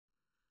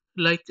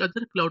Like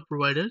other cloud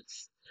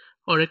providers,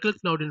 Oracle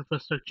Cloud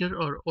Infrastructure,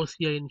 or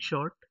OCI in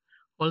short,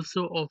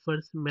 also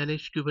offers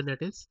managed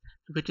Kubernetes,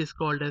 which is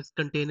called as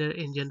Container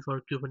Engine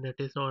for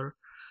Kubernetes, or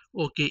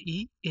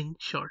OKE in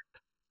short.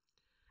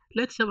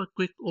 Let's have a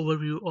quick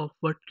overview of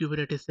what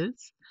Kubernetes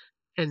is,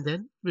 and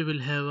then we will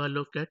have a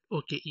look at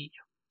OKE.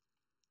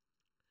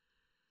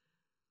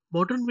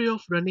 Modern way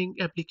of running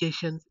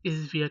applications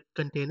is via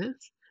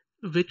containers,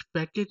 which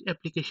package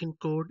application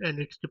code and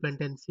its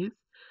dependencies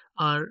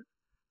are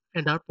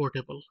and are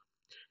portable.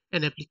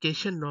 An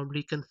application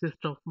normally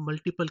consists of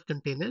multiple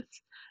containers,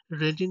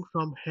 ranging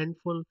from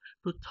handful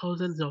to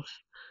thousands of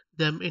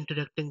them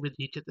interacting with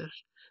each other.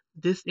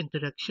 This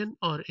interaction,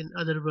 or in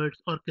other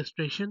words,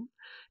 orchestration,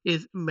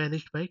 is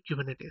managed by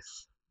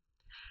Kubernetes.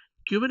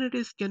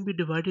 Kubernetes can be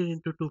divided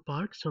into two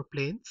parts or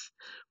planes.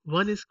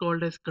 One is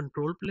called as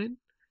control plane,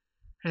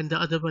 and the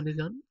other one is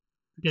on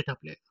data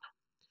plane.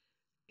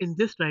 In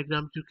this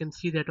diagram, you can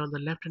see that on the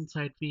left hand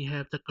side we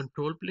have the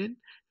control plane,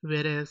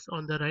 whereas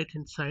on the right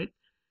hand side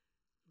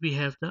we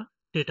have the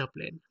data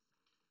plane.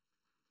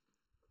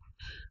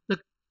 The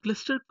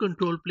cluster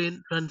control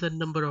plane runs a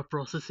number of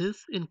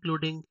processes,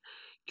 including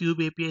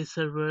Kube API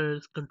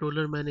servers,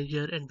 controller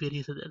manager, and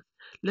various others.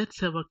 Let's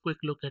have a quick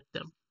look at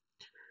them.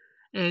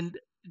 And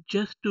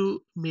just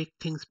to make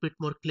things a bit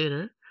more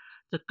clearer,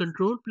 the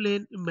control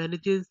plane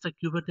manages the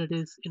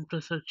Kubernetes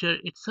infrastructure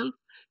itself,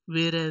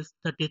 whereas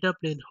the data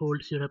plane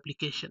holds your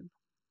application.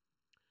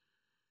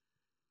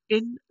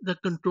 In the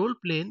control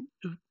plane,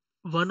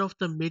 one of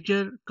the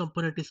major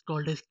component is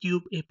called as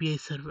Kube API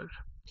server.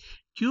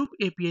 Kube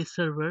API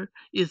server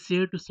is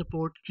there to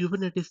support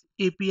Kubernetes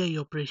API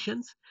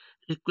operations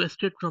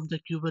requested from the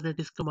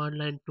Kubernetes command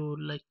line tool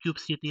like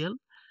kubectl.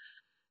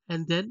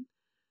 And then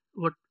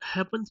what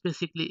happens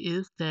basically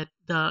is that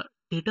the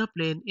data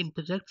plane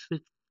interacts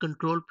with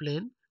control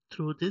plane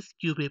through this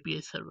Kube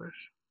API server.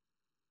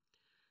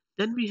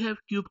 Then we have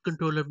Kube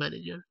Controller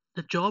Manager.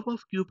 The job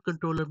of Kube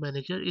Controller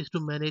Manager is to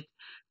manage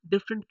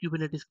different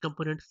Kubernetes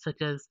components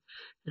such as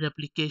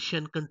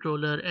replication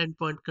controller,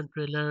 endpoint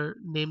controller,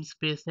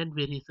 namespace, and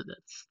various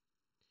others.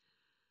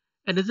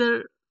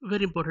 Another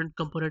very important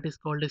component is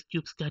called as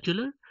Kube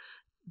Scheduler.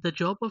 The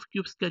job of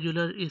Kube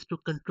Scheduler is to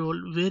control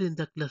where in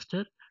the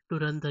cluster to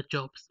run the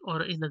jobs,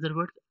 or in other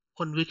words,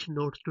 on which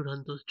nodes to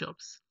run those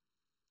jobs.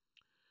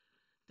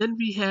 Then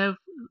we have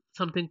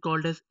something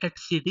called as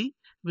etcd,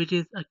 which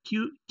is a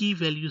key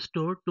value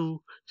store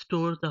to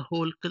store the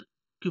whole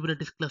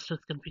Kubernetes cluster's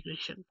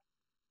configuration.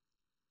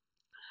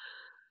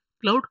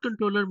 Cloud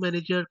Controller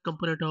Manager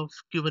component of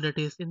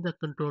Kubernetes in the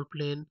control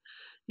plane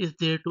is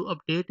there to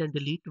update and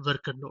delete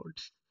worker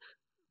nodes,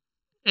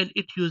 and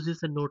it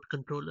uses a node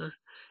controller.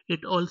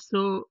 It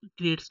also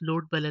creates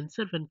load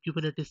balancer when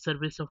Kubernetes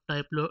service of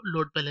type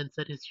load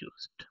balancer is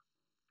used.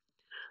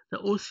 The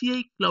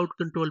OCI Cloud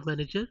Control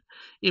Manager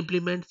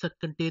implements a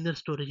container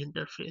storage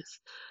interface,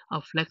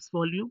 a flex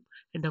volume,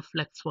 and a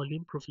flex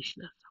volume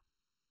provisioner.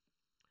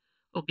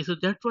 Okay, so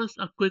that was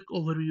a quick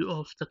overview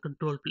of the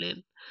control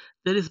plane.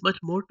 There is much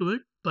more to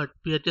it, but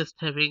we are just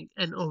having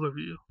an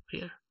overview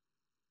here.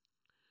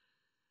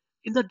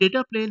 In the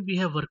data plane, we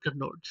have worker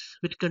nodes,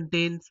 which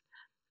contains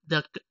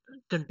the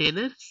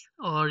containers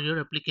or your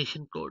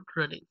application code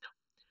running.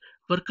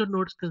 Worker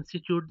nodes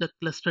constitute the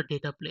cluster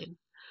data plane.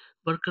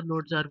 Worker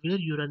nodes are where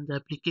you run the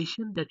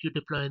application that you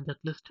deploy in the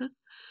cluster.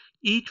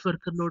 Each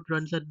worker node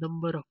runs a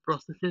number of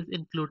processes,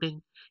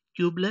 including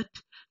kubelet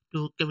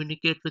to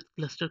communicate with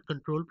cluster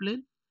control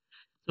plane.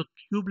 So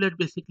kubelet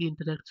basically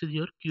interacts with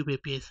your kube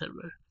API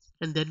server.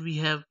 And then we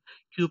have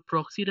kube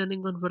proxy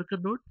running on worker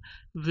node,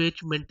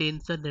 which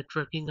maintains the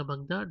networking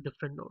among the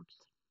different nodes.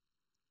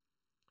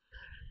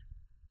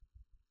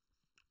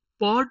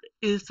 Pod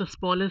is the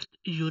smallest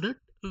unit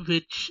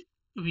which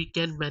we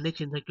can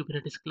manage in the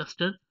Kubernetes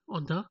cluster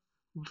on the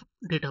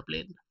data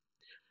plane.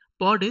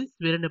 Pod is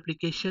where an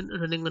application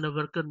running on a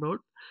worker node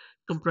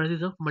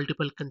comprises of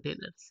multiple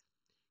containers.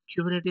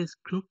 Kubernetes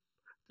group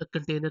the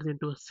containers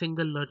into a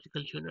single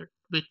logical unit,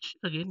 which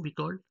again we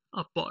call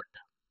a pod.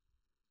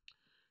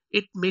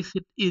 It makes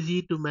it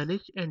easy to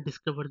manage and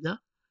discover the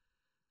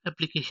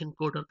application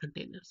code or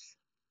containers.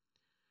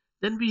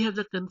 Then we have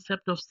the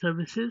concept of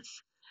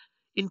services.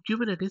 In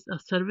Kubernetes, a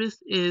service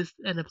is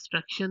an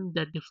abstraction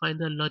that defines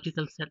a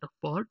logical set of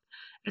pod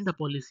and a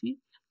policy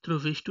through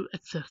which to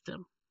access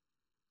them.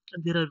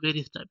 And there are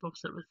various types of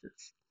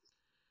services.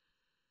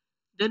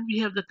 Then we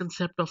have the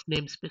concept of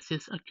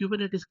namespaces. A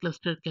Kubernetes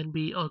cluster can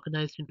be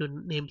organized into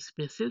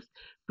namespaces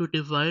to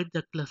divide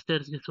the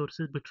cluster's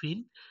resources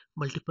between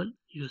multiple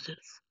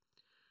users.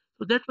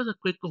 So that was a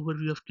quick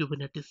overview of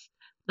Kubernetes.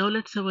 Now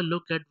let's have a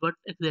look at what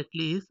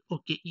exactly is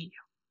OKE,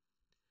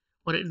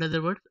 or in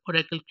other words,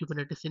 Oracle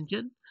Kubernetes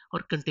Engine or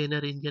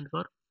Container Engine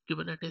for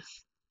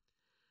Kubernetes.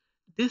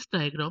 This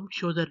diagram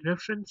shows a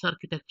reference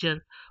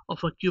architecture of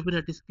a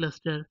Kubernetes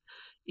cluster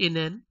in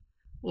an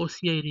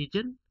OCI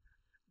region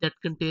that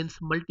contains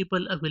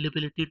multiple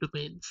availability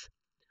domains.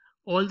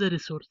 All the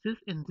resources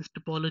in this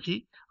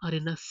topology are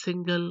in a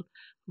single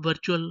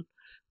virtual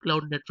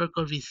cloud network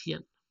or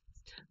VCN.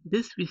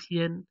 This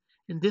VCN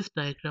In this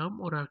diagram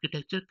or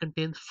architecture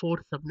contains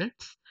four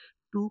subnets,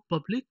 two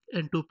public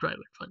and two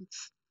private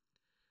ones.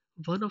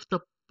 One of the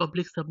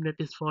public subnet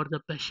is for the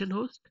passion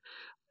host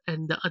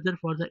and the other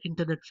for the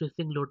internet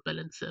facing load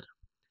balancer.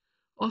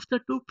 Of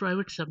the two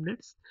private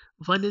subnets,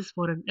 one is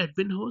for an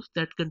admin host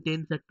that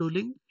contains the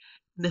tooling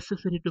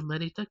necessary to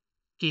manage the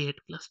K8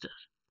 cluster.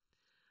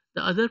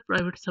 The other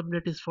private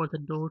subnet is for the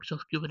nodes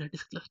of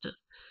Kubernetes cluster.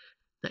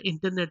 The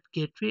internet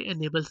gateway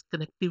enables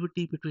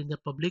connectivity between the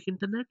public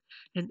internet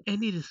and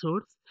any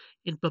resource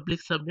in public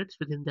subnets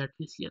within that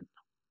VCN.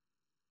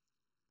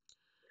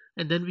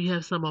 And then we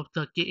have some of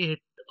the K8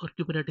 or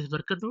Kubernetes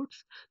worker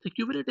nodes. The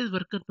Kubernetes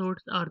worker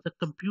nodes are the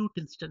compute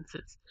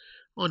instances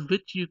on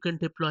which you can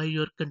deploy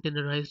your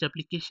containerized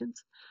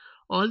applications.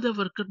 All the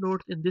worker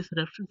nodes in this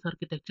reference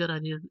architecture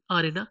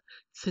are in a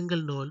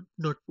single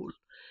node pool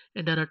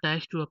and are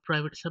attached to a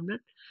private subnet.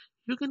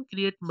 You can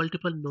create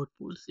multiple node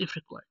pools if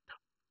required.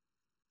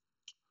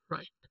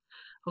 Right.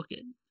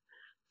 Okay.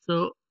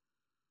 So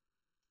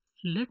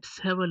let's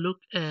have a look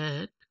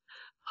at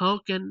how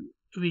can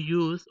we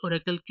use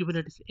Oracle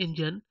Kubernetes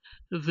Engine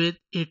with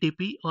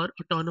ATP or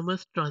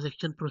Autonomous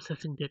Transaction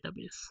Processing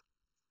Database.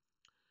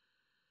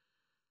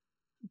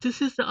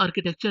 This is the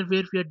architecture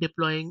where we are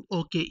deploying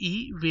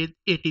OKE with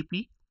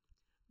ATP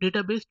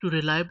database to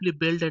reliably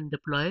build and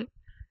deploy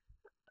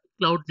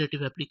cloud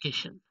native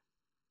application.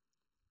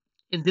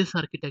 In this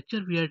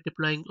architecture, we are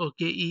deploying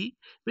OKE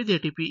with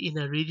ATP in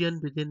a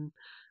region within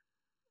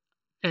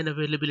an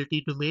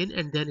availability domain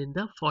and then in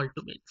the fault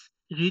domains.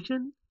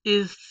 Region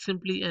is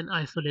simply an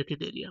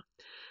isolated area.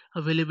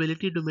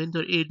 Availability domains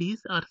or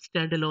ADs are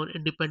standalone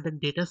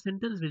independent data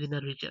centers within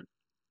a region.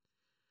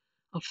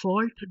 A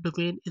fault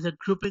domain is a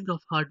grouping of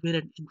hardware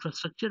and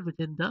infrastructure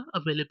within the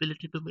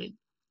availability domain.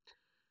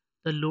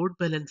 The load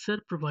balancer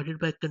provided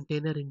by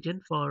Container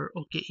Engine for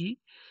OKE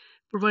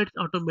provides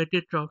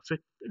automated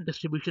traffic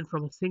distribution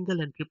from a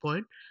single entry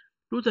point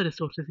to the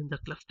resources in the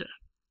cluster.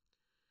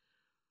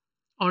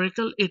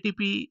 Oracle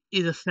ATP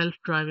is a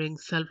self-driving,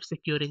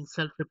 self-securing,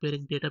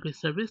 self-repairing database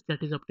service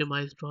that is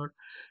optimized for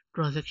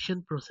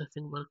transaction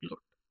processing workload.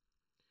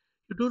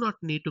 You do not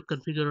need to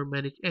configure or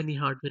manage any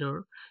hardware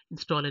or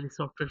install any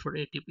software for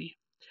ATP.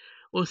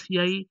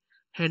 OCI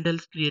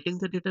handles creating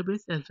the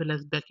database as well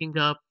as backing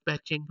up,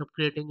 patching,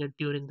 upgrading, and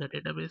tuning the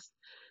database.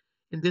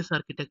 In this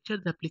architecture,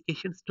 the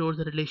application stores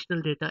the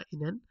relational data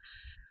in an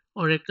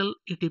Oracle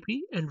ATP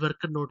and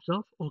worker nodes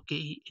of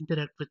OKE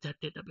interact with that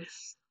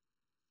database.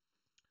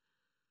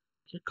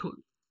 Okay, cool.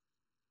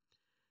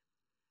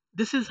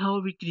 This is how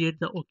we create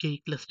the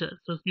OKE cluster.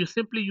 So you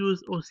simply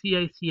use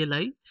OCI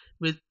CLI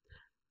with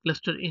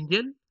cluster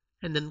engine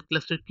and then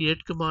cluster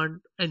create command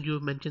and you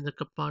mention the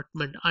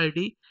compartment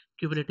ID,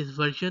 Kubernetes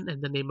version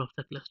and the name of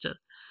the cluster.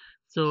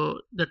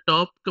 So the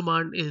top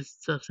command is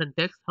the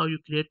syntax, how you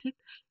create it,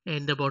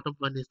 and the bottom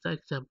one is the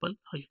example,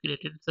 how you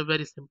create it. It's a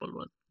very simple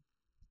one.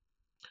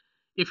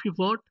 If you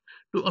want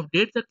to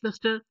update the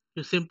cluster,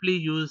 you simply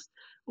use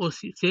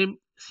same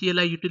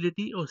CLI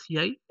utility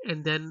OCI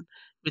and then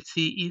with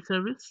CE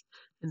service,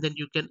 and then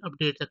you can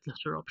update the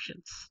cluster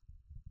options.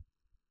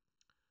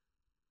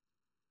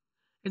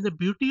 And the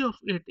beauty of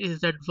it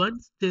is that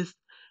once this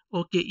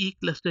OKE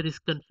cluster is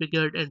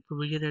configured and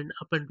provisioned and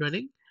up and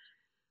running,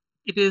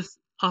 it is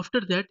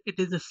after that it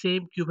is the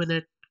same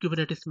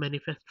Kubernetes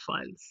manifest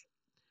files.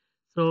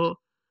 So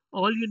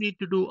all you need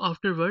to do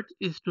afterwards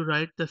is to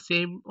write the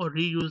same or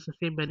reuse the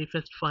same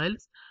manifest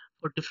files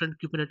for different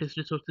Kubernetes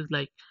resources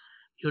like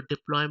your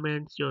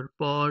deployments, your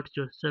pods,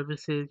 your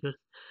services,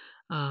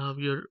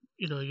 your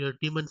your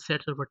daemon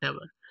sets or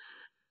whatever.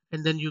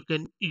 And then you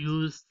can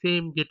use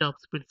same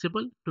GitOps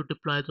principle to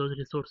deploy those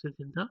resources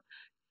in the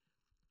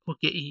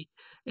OKE.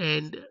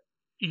 And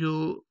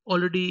you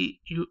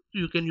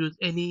can use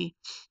any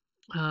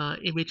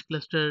image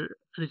cluster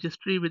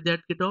registry with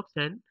that GitOps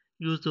and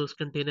use those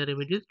container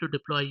images to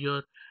deploy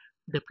your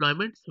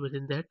deployments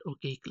within that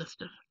OKE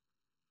cluster.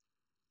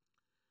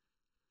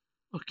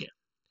 Okay,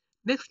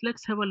 next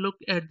let's have a look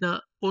at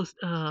the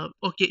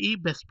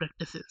OKE best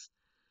practices.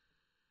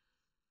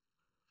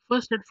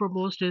 First and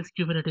foremost is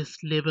Kubernetes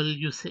label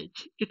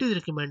usage. It is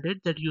recommended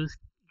that you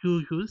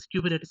use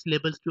Kubernetes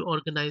labels to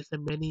organize the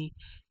many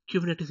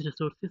Kubernetes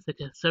resources such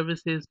as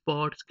services,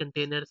 pods,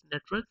 containers,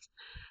 networks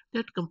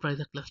that comprise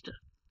a cluster.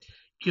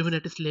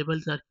 Kubernetes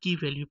labels are key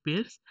value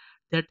pairs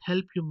that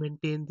help you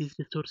maintain these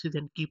resources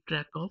and keep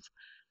track of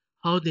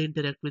how they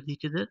interact with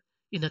each other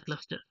in a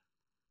cluster.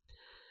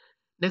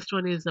 Next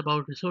one is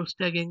about resource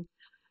tagging.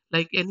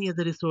 Like any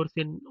other resource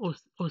in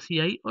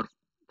OCI or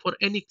for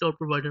any cloud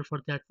provider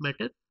for that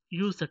matter,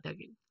 use the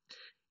tagging.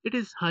 It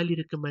is highly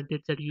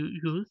recommended that you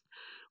use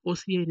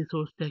OCI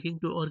resource tagging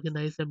to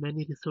organize the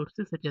many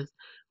resources such as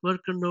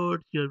worker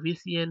nodes, your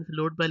VCNs,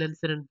 load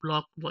balancer, and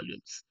block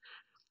volumes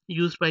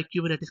used by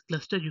Kubernetes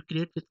cluster you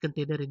create with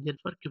Container Engine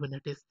for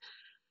Kubernetes.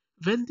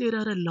 When there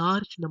are a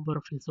large number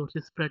of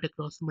resources spread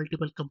across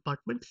multiple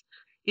compartments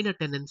in a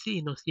tenancy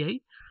in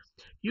OCI,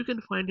 you can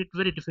find it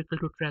very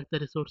difficult to track the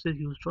resources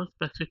used for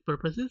specific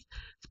purposes,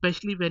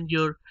 especially when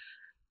your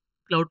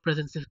cloud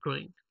presence is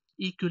growing.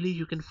 Equally,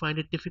 you can find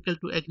it difficult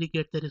to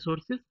aggregate the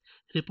resources,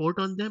 report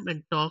on them,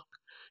 and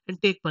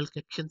take bulk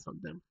actions on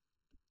them.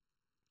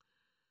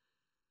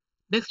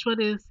 Next one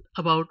is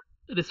about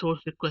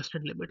resource request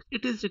and limits.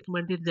 It is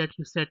recommended that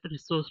you set a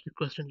resource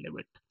request and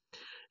limit.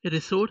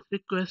 Resource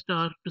requests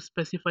are to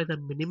specify the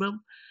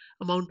minimum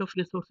amount of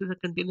resources a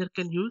container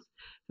can use,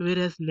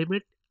 whereas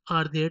limit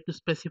are there to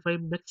specify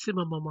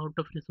maximum amount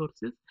of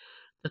resources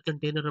the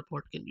container or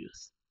pod can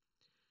use.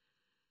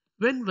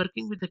 When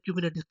working with the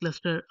Kubernetes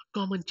cluster, a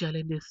common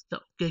challenge is the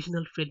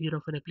occasional failure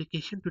of an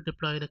application to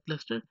deploy in a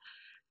cluster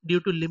due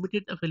to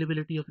limited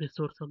availability of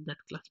resource on that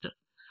cluster.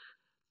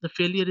 The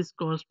failure is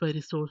caused by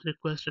resource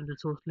request and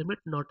resource limit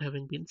not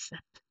having been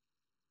set.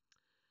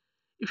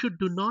 If you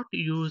do not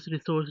use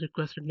resource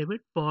request and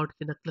limit, pods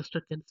in a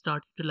cluster can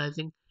start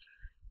utilizing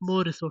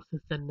more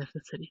resources than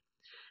necessary.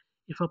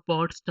 If a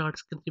pod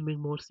starts consuming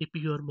more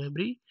CPU or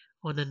memory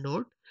on a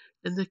node,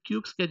 then the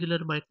kube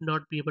scheduler might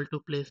not be able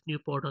to place new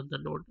pod on the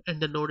node, and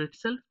the node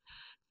itself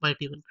might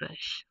even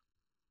crash.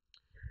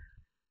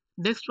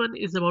 Next one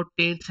is about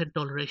taints and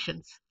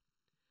tolerations.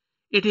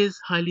 It is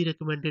highly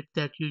recommended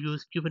that you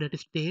use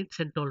Kubernetes taints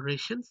and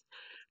tolerations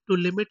to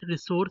limit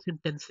resource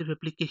intensive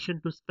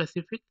application to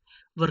specific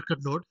worker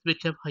nodes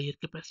which have higher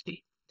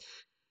capacity.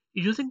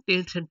 Using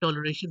taints and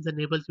tolerations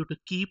enables you to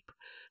keep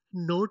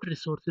node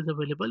resources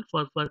available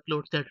for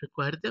workloads that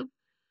require them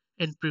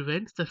and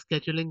prevents the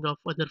scheduling of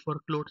other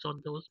workloads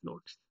on those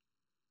nodes.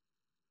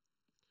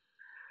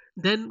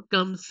 Then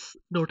comes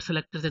node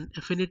selectors and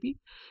affinity.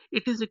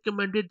 It is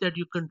recommended that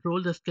you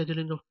control the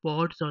scheduling of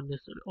pods on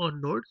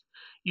nodes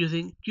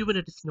using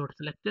Kubernetes node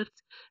selectors,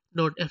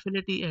 node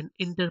affinity, and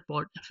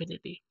interpod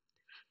affinity.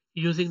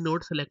 Using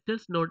node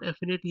selectors, node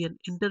affinity, and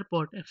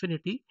interpod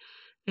affinity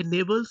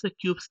enables the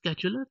kube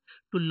scheduler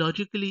to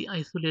logically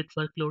isolate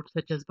workloads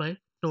such as by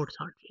node's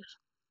hardware.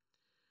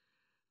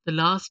 The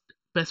last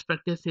best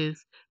practice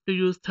is to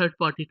use third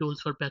party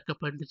tools for backup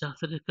and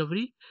disaster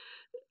recovery.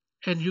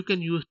 And you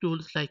can use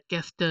tools like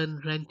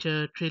Kasten,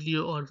 Rancher,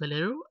 Trello, or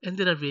Valero, and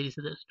there are various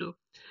others too.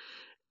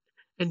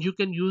 And you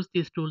can use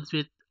these tools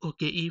with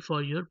OKE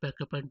for your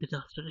backup and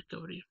disaster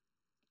recovery.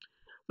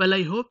 Well,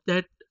 I hope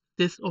that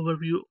this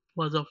overview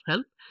was of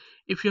help.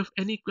 If you have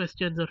any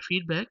questions or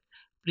feedback,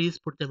 please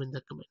put them in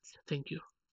the comments. Thank you.